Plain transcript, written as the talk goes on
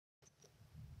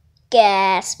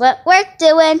Guess what we're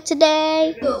doing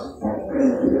today?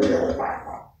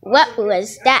 What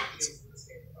was that?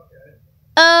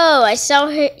 Oh, I saw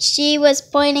her. She was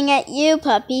pointing at you,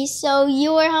 puppy, so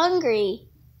you were hungry.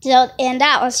 So, and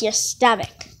that was your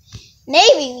stomach.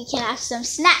 Maybe we can have some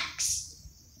snacks.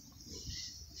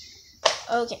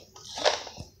 Okay.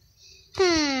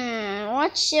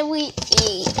 What should we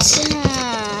eat?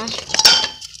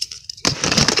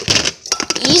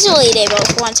 Usually they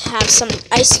both want to have some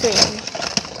ice cream.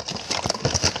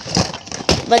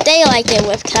 But they like it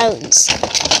with cones.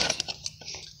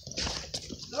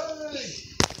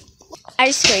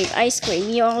 Ice cream.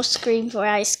 You all scream for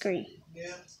ice cream.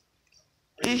 Yeah.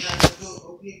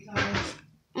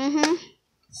 Mm-hmm.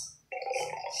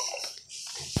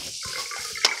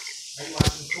 Are you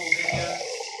watching cool videos?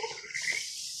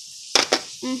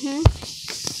 Mm-hmm.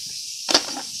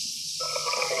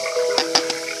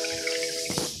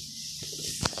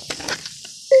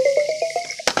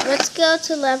 Let's go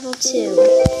to level 2. Level 2.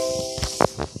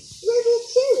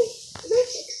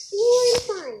 Let's explore and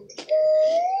find.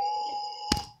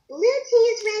 Blue tea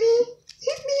is ready.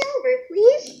 Tip me over,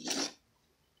 please.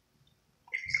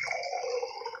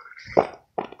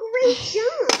 Great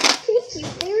job. Thank you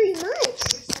very much.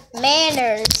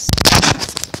 Manners.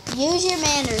 Use your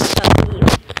manners, puppy.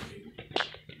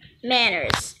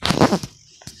 Manners.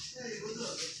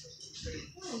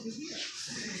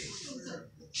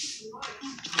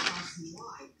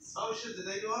 Oh shit, did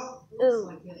they go out?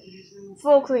 Ooh.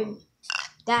 Full cream.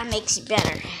 That makes it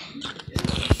better.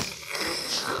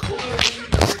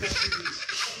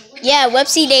 Yeah,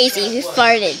 whoopsie daisy, who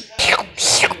farted?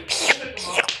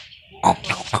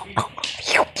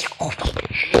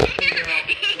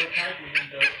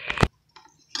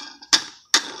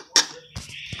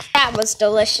 That was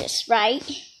delicious, right?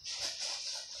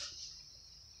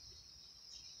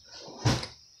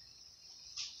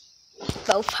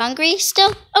 Both hungry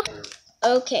still?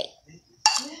 Okay.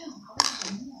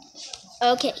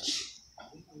 Okay.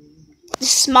 The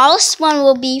smallest one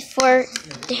will be for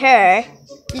her,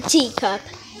 the teacup.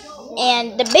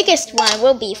 And the biggest one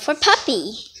will be for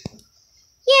Puppy.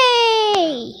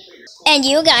 Yay! And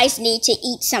you guys need to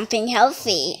eat something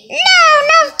healthy.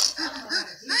 No!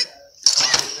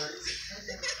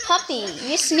 Puppy,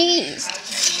 you sneezed.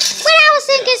 What I was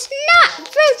thinking is not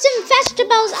fruits and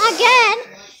vegetables again.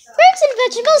 Fruits and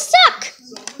vegetables suck.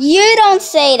 You don't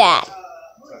say that.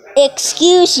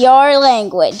 Excuse your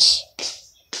language.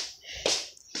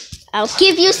 I'll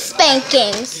give you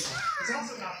spankings.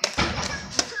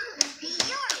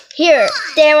 Here,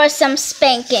 there are some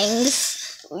spankings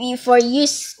for you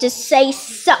to say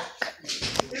suck.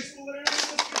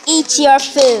 Eat your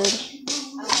food.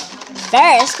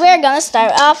 First, we're gonna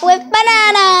start off with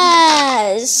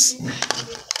bananas.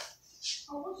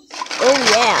 Oh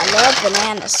yeah, I love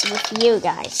bananas with you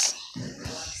guys.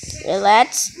 So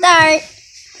let's start.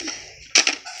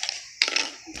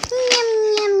 Yum,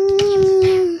 yum, yum,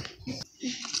 yum.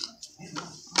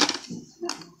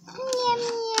 Yum, yum,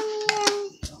 yum.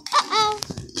 Uh-oh,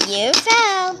 you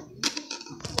fell.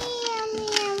 Yum,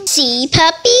 yum. See,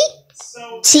 puppy?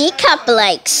 Teacup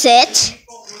likes it.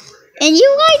 And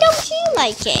you, why don't you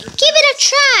like it? Give it a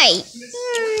try.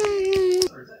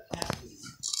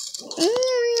 Yay!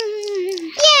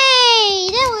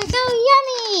 That was so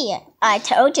yummy. I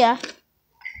told ya.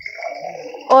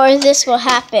 Or this will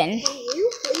happen. Can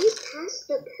you please pass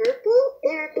the purple?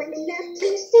 There are plenty of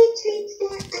tasty treats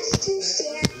for us to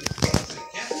share.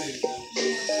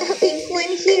 A pink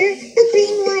one here, a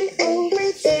green one over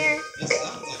there.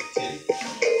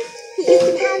 You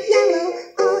can have yellow,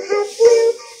 I'll have blue.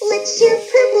 Let's share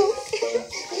purple.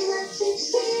 We love to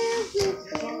share with you.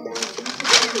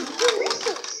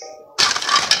 Delicious.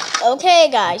 Okay,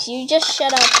 guys, you just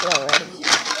shut up already.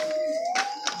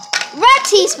 Red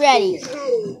tea's ready.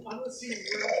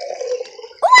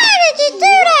 Why did you do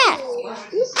that?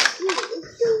 This tea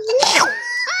is delicious.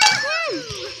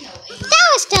 That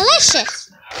was delicious.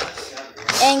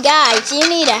 And guys, you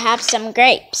need to have some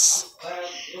grapes.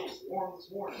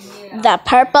 The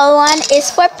purple one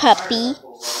is for Puppy.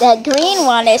 The green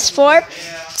one is for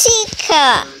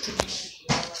Teacup.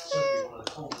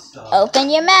 Open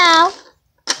your mouth.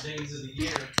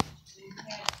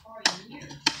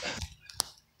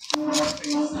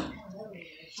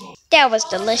 That was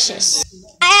delicious.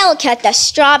 I'll cut the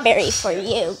strawberry for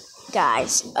you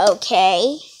guys,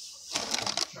 okay?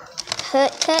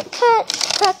 Cut, cut, cut,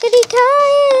 cuckity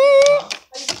cut.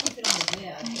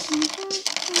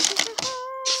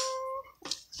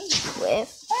 With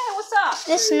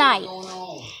this knife.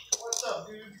 What's up,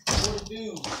 dude? What do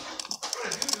you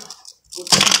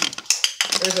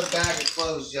do? There's a bag of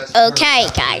clothes just Okay,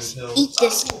 guys, eat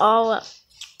this all up.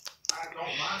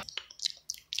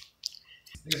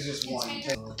 There's just one.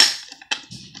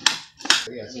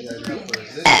 Yeah, so you gotta go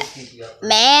first. This will keep you up.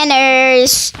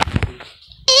 Manners.